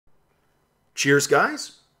Cheers,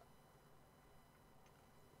 guys.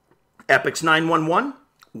 Epix 911,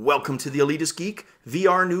 welcome to the Elitist Geek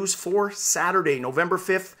VR news for Saturday, November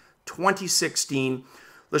 5th, 2016.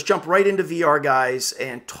 Let's jump right into VR, guys,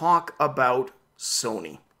 and talk about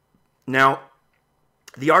Sony. Now,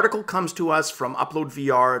 the article comes to us from Upload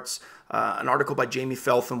VR. It's an article by Jamie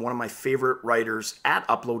Feltham, one of my favorite writers at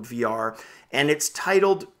Upload VR, and it's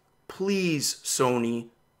titled, "Please, Sony,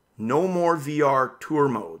 no more VR tour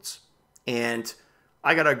modes." And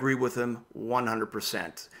I gotta agree with him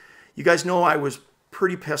 100%. You guys know I was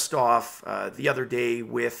pretty pissed off the other day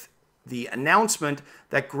with the announcement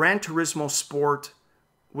that Gran Turismo Sport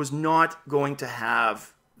was not going to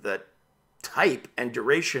have the type and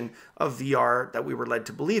duration of VR that we were led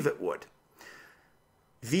to believe it would.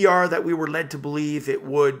 VR that we were led to believe it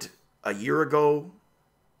would a year ago,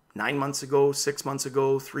 9 months ago, 6 months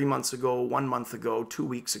ago, 3 months ago, 1 month ago, 2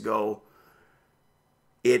 weeks ago.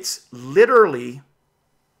 It's literally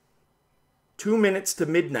 2 minutes to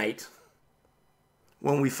midnight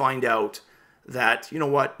when we find out that, you know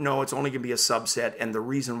what, no, it's only going to be a subset, and the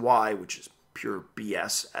reason why, which is pure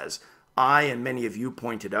BS, as I and many of you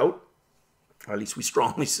pointed out, or at least we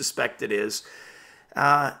strongly suspect it is,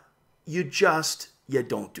 you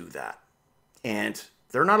don't do that. And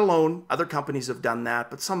they're not alone. Other companies have done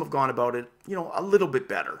that, but some have gone about it, a little bit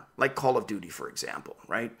better, like Call of Duty, for example,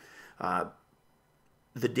 right?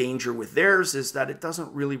 The danger with theirs is that it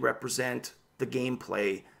doesn't really represent the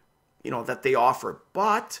gameplay, that they offer.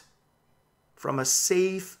 But from a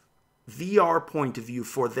safe VR point of view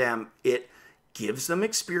for them, it gives them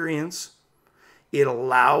experience. It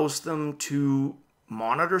allows them to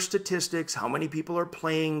monitor statistics, how many people are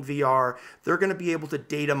playing VR. They're going to be able to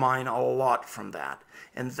data mine a lot from that.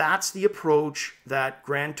 And that's the approach that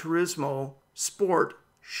Gran Turismo Sport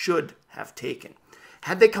should have taken.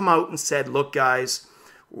 Had they come out and said, look, guys,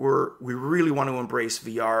 we really want to embrace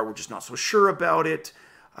VR. We're just not so sure about it.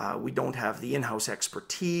 We don't have the in-house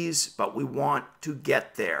expertise, but we want to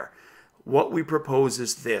get there. What we propose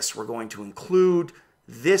is this. We're going to include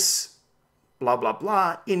this blah, blah,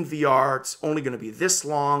 blah in VR. It's only going to be this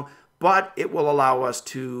long, but it will allow us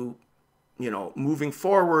to, moving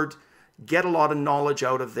forward, get a lot of knowledge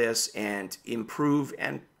out of this and improve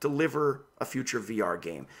and deliver a future VR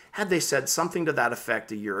game. Had they said something to that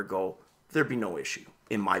effect a year ago, there'd be no issue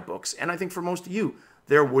in my books. And I think for most of you,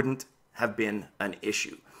 there wouldn't have been an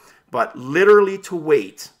issue. But literally to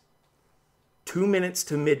wait 2 minutes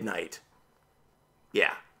to midnight,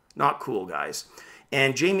 yeah, not cool, guys.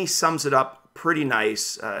 And Jamie sums it up pretty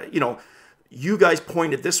nice. You guys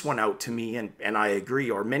pointed this one out to me, and I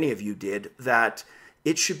agree, or many of you did, that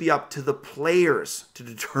it should be up to the players to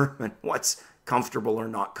determine what's comfortable or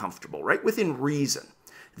not comfortable, right? Within reason.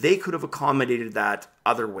 They could have accommodated that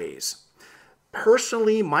other ways.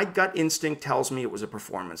 Personally, my gut instinct tells me it was a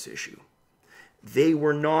performance issue. They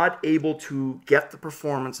were not able to get the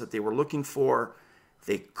performance that they were looking for.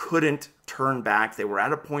 They couldn't turn back. They were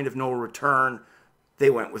at a point of no return. They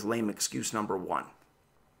went with lame excuse number one.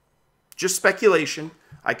 Just speculation.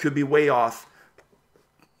 I could be way off,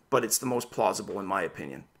 but it's the most plausible in my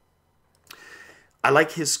opinion. I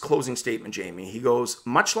like his closing statement, Jamie. He goes,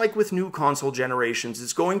 much like with new console generations,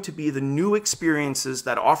 it's going to be the new experiences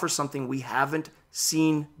that offer something we haven't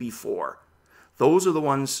seen before. Those are the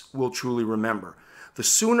ones we'll truly remember. The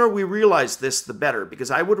sooner we realize this, the better,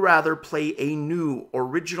 because I would rather play a new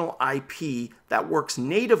original IP that works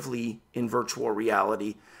natively in virtual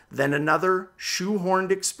reality than another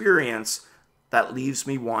shoehorned experience that leaves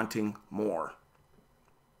me wanting more.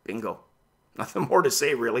 Bingo. Nothing more to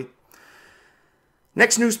say, really.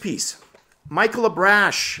 Next news piece, Michael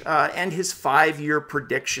Abrash and his 5-year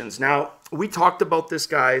predictions. Now, we talked about this,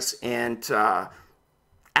 guys, and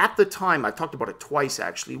at the time, I talked about it twice,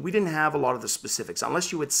 actually, we didn't have a lot of the specifics.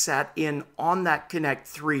 Unless you had sat in on that Connect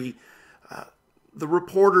 3, the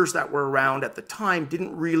reporters that were around at the time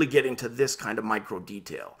didn't really get into this kind of micro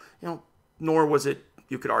detail. Nor was it,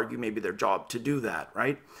 you could argue, maybe their job to do that,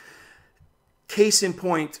 right? Case in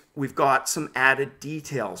point, we've got some added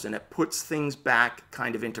details, and it puts things back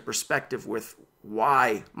kind of into perspective with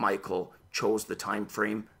why Michael chose the time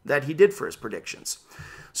frame that he did for his predictions.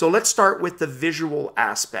 So let's start with the visual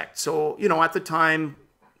aspect. So, at the time,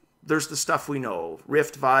 there's the stuff we know.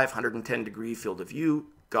 Rift Vive, 110-degree field of view,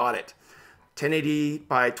 got it. 1080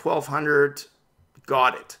 by 1200,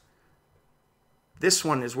 got it. This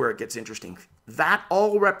one is where it gets interesting. That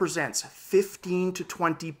all represents 15 to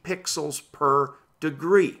 20 pixels per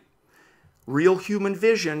degree. Real human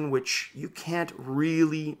vision, which you can't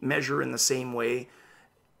really measure in the same way,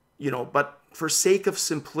 but for sake of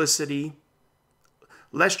simplicity,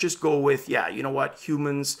 let's just go with,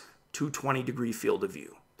 humans 220-degree field of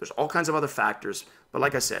view. There's all kinds of other factors, but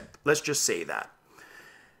like I said, let's just say that.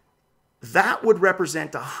 That would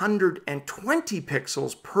represent 120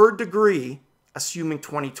 pixels per degree, assuming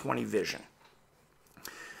 20/20 vision.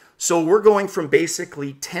 So we're going from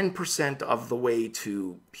basically 10% of the way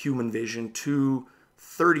to human vision to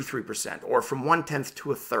 33%, or from 1/10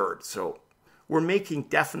 to 1/3. So we're making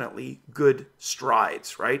definitely good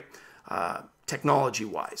strides, right?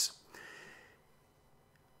 Technology-wise.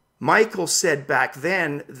 Michael said back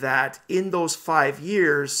then that in those 5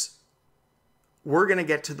 years, we're going to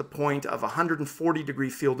get to the point of 140-degree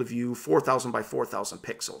field of view, 4,000 by 4,000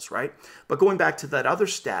 pixels, right? But going back to that other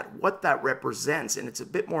stat, what that represents, and it's a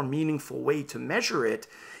bit more meaningful way to measure it,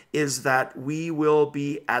 is that we will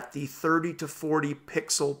be at the 30 to 40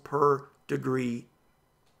 pixel per degree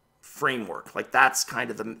framework. Like that's kind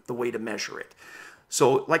of the way to measure it.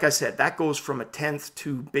 So like I said, that goes from 1/10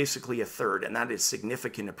 to basically 1/3, and that is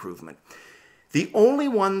significant improvement. The only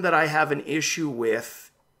one that I have an issue with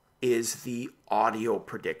is the audio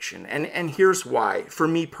prediction. And here's why, for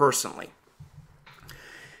me personally.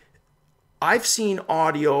 I've seen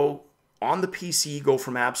audio on the PC go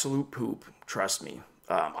from absolute poop, trust me.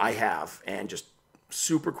 I have, and just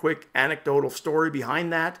super quick anecdotal story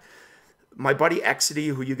behind that. My buddy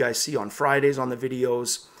Exity, who you guys see on Fridays on the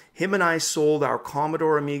videos, him and I sold our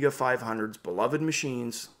Commodore Amiga 500s, beloved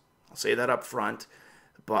machines. I'll say that up front,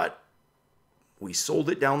 but we sold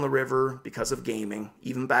it down the river because of gaming,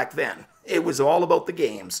 even back then. It was all about the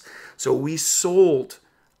games. So we sold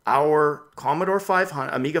our Commodore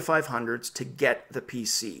 500, Amiga 500s to get the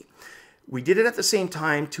PC. We did it at the same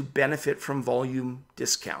time to benefit from volume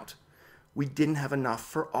discount. We didn't have enough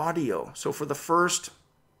for audio. So for the first,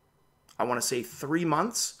 I want to say 3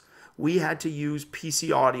 months, we had to use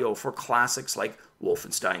PC audio for classics like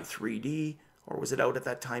Wolfenstein 3D, or was it out at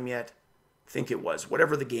that time yet? I think it was,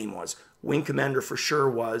 whatever the game was. Wing Commander for sure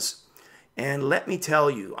was. And let me tell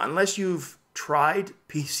you, unless you've tried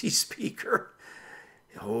PC Speaker,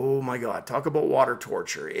 oh my God, talk about water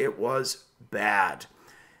torture. It was bad.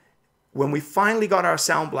 When we finally got our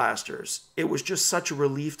sound blasters, it was just such a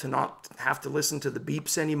relief to not have to listen to the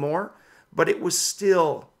beeps anymore, but it was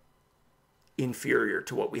still inferior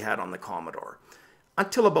to what we had on the Commodore.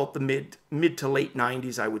 Until about the mid to late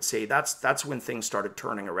 90s, I would say. That's when things started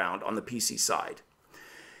turning around on the PC side.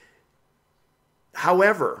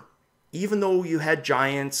 However, even though you had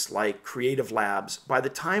giants like Creative Labs, by the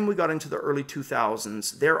time we got into the early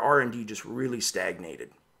 2000s, their R&D just really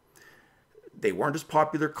stagnated. They weren't as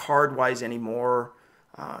popular card-wise anymore.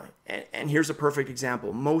 And here's a perfect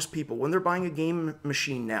example. Most people, when they're buying a game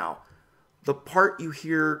machine now, the part you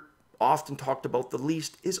hear often talked about the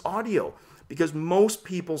least is audio. Because most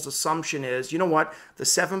people's assumption is, you know what, the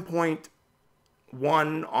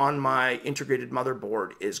 7.1 on my integrated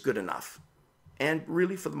motherboard is good enough. And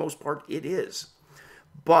really, for the most part, it is.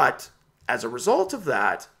 But as a result of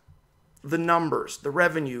that, the numbers, the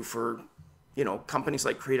revenue for, companies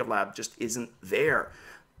like Creative Lab just isn't there.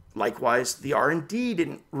 Likewise, the R&D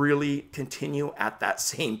didn't really continue at that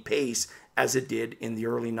same pace as it did in the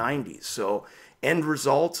early 90s. So end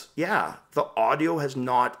result, yeah, the audio has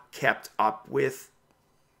not kept up with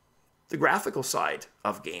the graphical side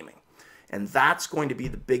of gaming. And that's going to be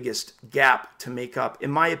the biggest gap to make up, in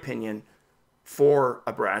my opinion, for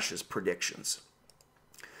Abrash's predictions.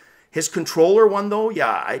 His controller one, though,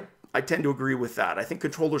 yeah, I tend to agree with that. I think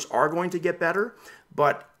controllers are going to get better,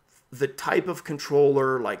 but the type of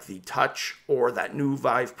controller like the Touch or that new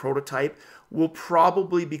Vive prototype will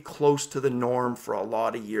probably be close to the norm for a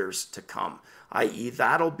lot of years to come. I.e.,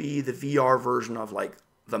 that'll be the VR version of like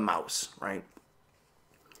the mouse, right?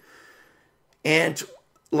 And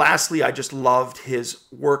lastly, I just loved his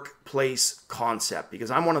workplace concept, because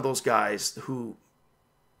I'm one of those guys who,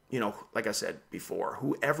 like I said before,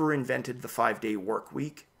 whoever invented the 5-day work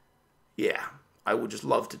week, yeah, I would just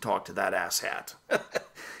love to talk to that asshat.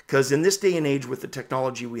 Because in this day and age with the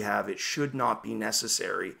technology we have, it should not be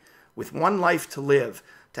necessary, with one life to live,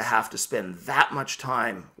 to have to spend that much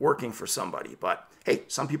time working for somebody. But hey,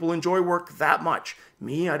 some people enjoy work that much.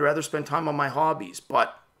 Me, I'd rather spend time on my hobbies,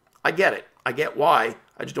 but I get it. I get why.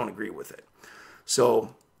 I just don't agree with it.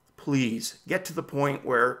 So please get to the point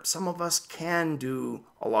where some of us can do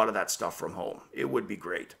a lot of that stuff from home. It would be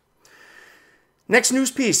great. Next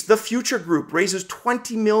news piece, the Future Group raises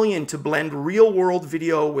 $20 million to blend real-world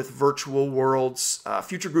video with virtual worlds.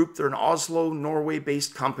 Future Group, they're an Oslo,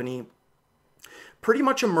 Norway-based company. Pretty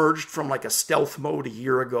much emerged from like a stealth mode a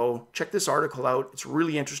year ago. Check this article out. It's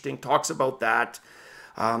really interesting. Talks about that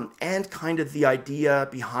and kind of the idea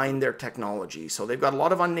behind their technology. So they've got a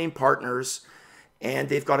lot of unnamed partners, And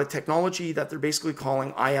they've got a technology that they're basically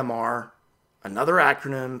calling IMR, another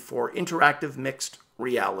acronym for Interactive Mixed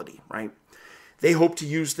Reality, right? They hope to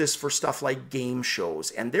use this for stuff like game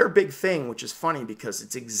shows. And their big thing, which is funny because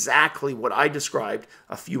it's exactly what I described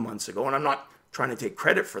a few months ago, and I'm not trying to take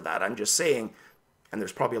credit for that. I'm just saying, and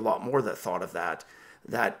there's probably a lot more that thought of that,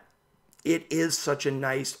 that it is such a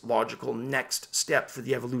nice, logical next step for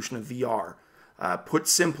the evolution of VR. Put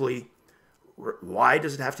simply, why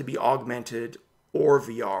does it have to be augmented or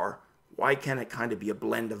VR? Why can't it kind of be a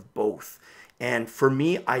blend of both? And for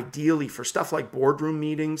me, ideally, for stuff like boardroom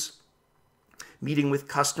meetings, meeting with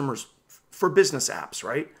customers for business apps,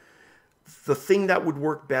 right? The thing that would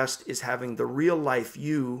work best is having the real life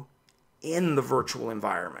you in the virtual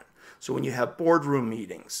environment. So when you have boardroom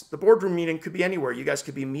meetings, the boardroom meeting could be anywhere. You guys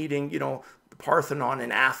could be meeting, you know, the Parthenon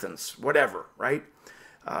in Athens, whatever, right?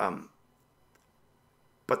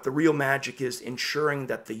 But the real magic is ensuring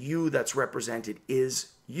that the you that's represented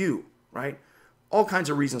is you, right? All kinds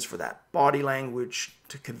of reasons for that. Body language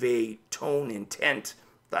to convey tone, intent,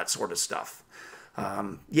 that sort of stuff.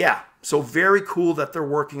 Yeah, so very cool that they're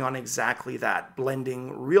working on exactly that,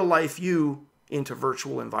 blending real life you into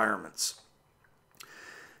virtual environments.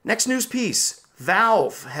 Next news piece,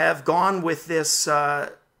 Valve have gone with this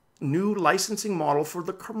new licensing model for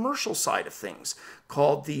the commercial side of things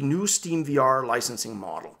called the new SteamVR licensing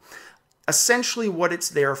model. Essentially what it's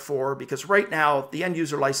there for, because right now the end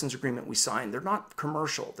user license agreement we signed, they're not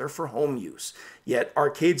commercial, they're for home use. Yet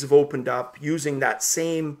arcades have opened up using that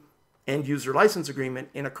same end user license agreement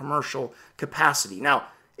in a commercial capacity. Now,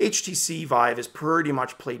 HTC Vive has pretty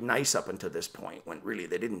much played nice up until this point when really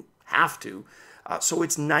they didn't have to. So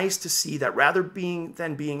it's nice to see that rather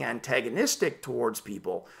than being antagonistic towards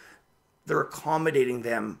people, they're accommodating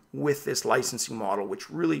them with this licensing model, which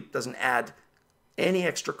really doesn't add any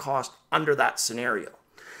extra cost under that scenario.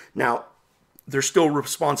 Now, they're still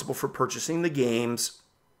responsible for purchasing the games,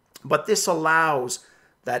 but this allows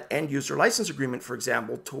that end user license agreement, for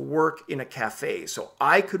example, to work in a cafe. So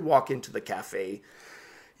I could walk into the cafe,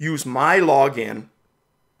 use my login,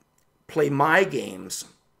 play my games,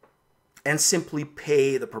 and simply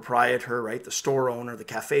pay the proprietor, right, the store owner, the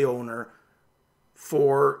cafe owner,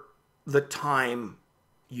 for the time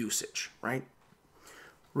usage, right?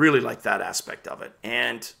 Really like that aspect of it.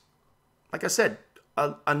 And like I said,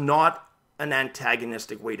 a not an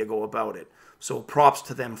antagonistic way to go about it. So props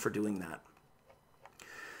to them for doing that.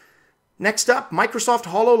 Next up, Microsoft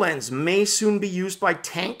HoloLens may soon be used by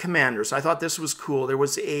tank commanders. I thought this was cool. There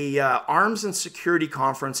was a arms and security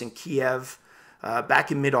conference in Kiev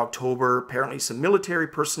back in mid-October. Apparently some military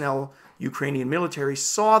personnel, Ukrainian military,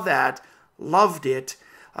 saw that, loved it,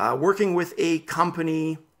 working with a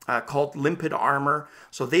company called Limpid Armor.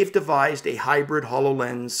 So they've devised a hybrid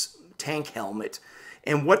HoloLens tank helmet.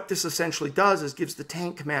 And what this essentially does is gives the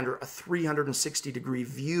tank commander a 360-degree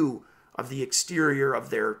view of the exterior of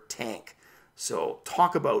their tank. So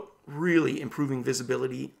talk about really improving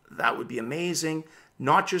visibility. That would be amazing.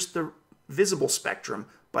 Not just the visible spectrum,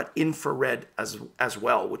 but infrared as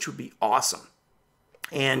well, which would be awesome.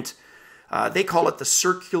 And they call it the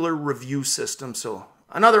Circular Review System. So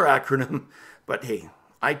another acronym, but hey,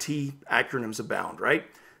 IT acronyms abound, right?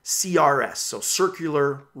 CRS, so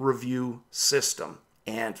Circular Review System.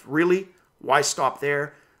 And really, why stop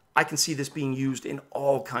there? I can see this being used in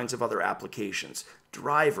all kinds of other applications.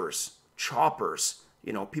 Drivers, choppers,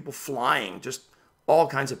 you know, people flying, just all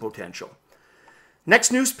kinds of potential.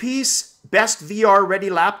 Next news piece, best VR-ready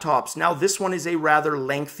laptops. Now, this one is a rather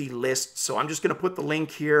lengthy list, so I'm just going to put the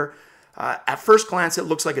link here. At first glance, it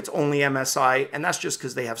looks like it's only MSI, and that's just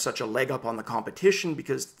because they have such a leg up on the competition,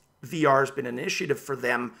 because VR has been an initiative for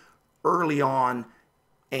them early on,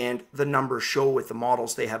 and the numbers show with the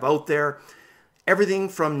models they have out there. Everything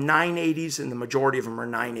from 980s, and the majority of them are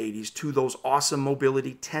 980s, to those awesome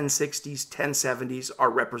mobility 1060s, 1070s are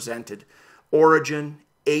represented. Origin,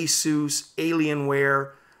 Asus,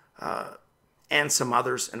 Alienware, and some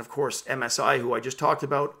others, and of course MSI, who I just talked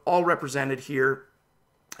about, all represented here.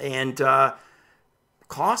 And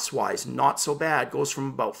cost-wise, not so bad. Goes from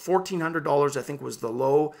about $1,400, I think was the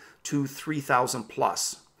low, to $3,000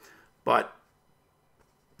 plus. But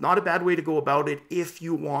not a bad way to go about it if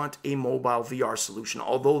you want a mobile VR solution.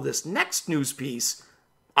 Although this next news piece,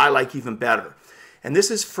 I like even better. And this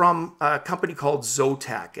is from a company called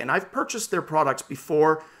Zotac. And I've purchased their products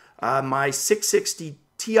before. My 660,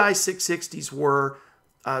 Ti 660s were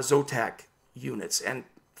Zotac units. And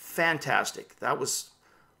fantastic. That was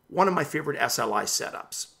one of my favorite SLI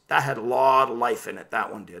setups. That had a lot of life in it,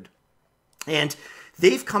 that one did. And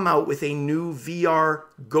they've come out with a new VR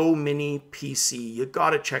Go Mini PC. You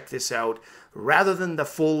gotta check this out. rather than the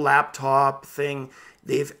full laptop thing,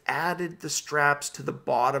 they've added the straps to the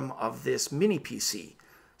bottom of this mini PC.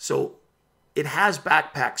 So it has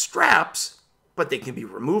backpack straps, but they can be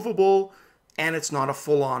removable, and it's not a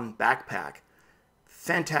full-on backpack.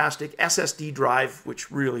 Fantastic SSD drive,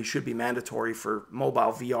 which really should be mandatory for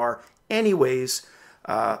mobile VR anyways.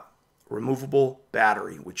 Removable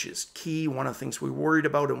battery, which is key. One of the things we worried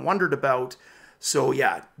about and wondered about. So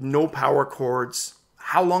yeah, no power cords.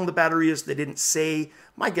 How long the battery is, they didn't say.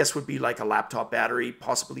 My guess would be like a laptop battery,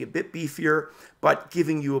 possibly a bit beefier, but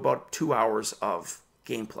giving you about 2 hours of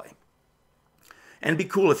gameplay. And it'd be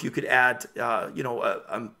cool if you could add,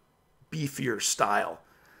 a beefier style,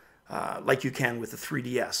 like you can with the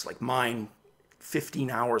 3DS, like mine,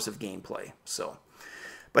 15 hours of gameplay. So,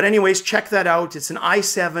 but anyways, check that out. It's an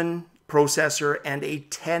i7 processor and a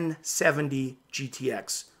 1070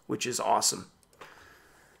 GTX, which is awesome.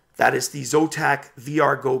 That is the Zotac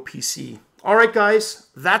VR Go PC. All right, guys,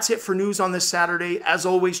 that's it for news on this Saturday. As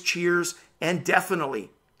always, cheers, and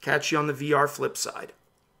definitely catch you on the VR flip side.